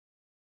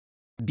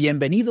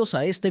Bienvenidos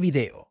a este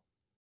video.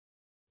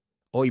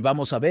 Hoy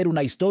vamos a ver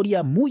una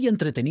historia muy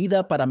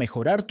entretenida para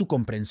mejorar tu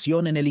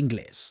comprensión en el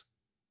inglés.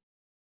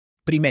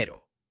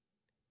 Primero,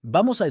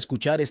 vamos a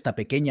escuchar esta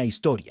pequeña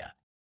historia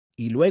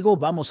y luego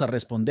vamos a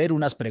responder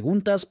unas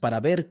preguntas para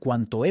ver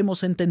cuánto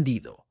hemos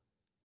entendido.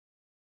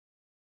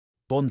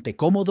 Ponte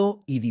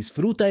cómodo y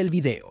disfruta el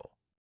video.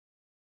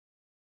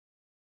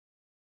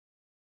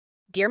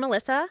 Dear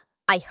Melissa,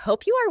 I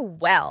hope you are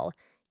well.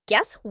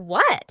 Guess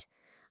what?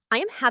 I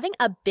am having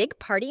a big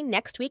party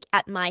next week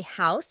at my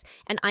house,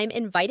 and I'm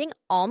inviting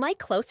all my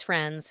close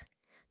friends.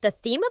 The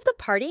theme of the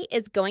party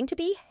is going to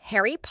be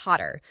Harry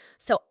Potter,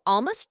 so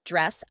all must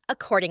dress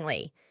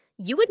accordingly.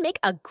 You would make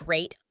a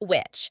great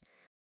witch.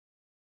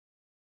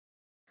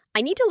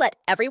 I need to let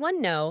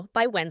everyone know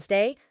by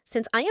Wednesday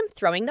since I am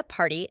throwing the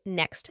party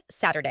next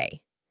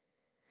Saturday.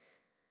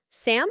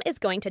 Sam is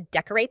going to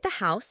decorate the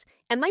house,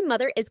 and my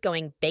mother is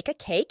going to bake a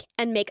cake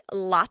and make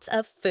lots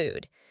of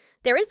food.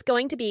 There is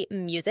going to be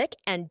music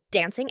and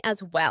dancing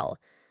as well.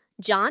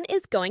 John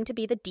is going to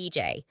be the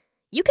DJ.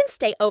 You can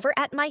stay over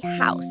at my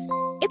house.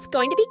 It's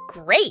going to be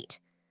great.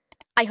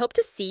 I hope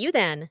to see you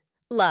then.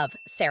 Love,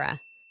 Sarah.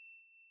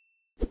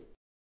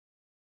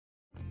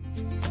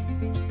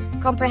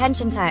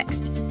 Comprehension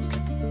text.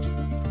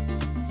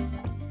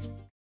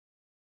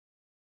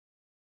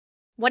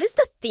 What is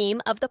the theme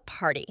of the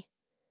party?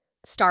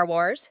 Star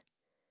Wars,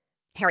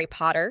 Harry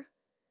Potter,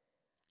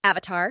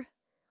 Avatar.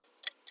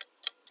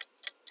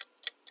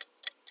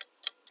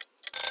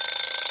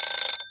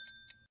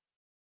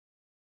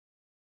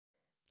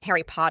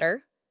 Harry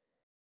Potter.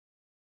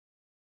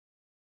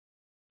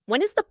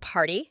 When is the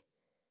party?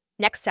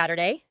 Next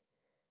Saturday,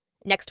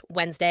 next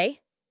Wednesday,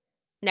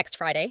 next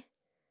Friday.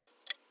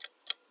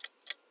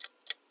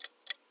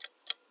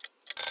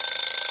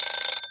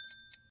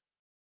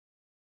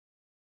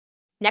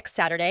 Next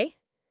Saturday.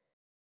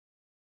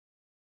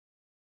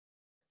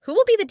 Who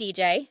will be the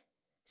DJ?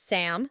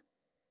 Sam,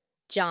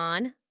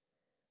 John,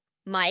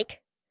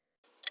 Mike.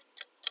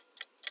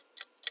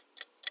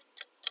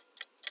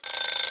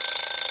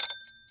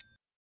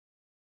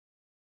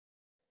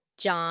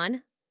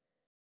 John,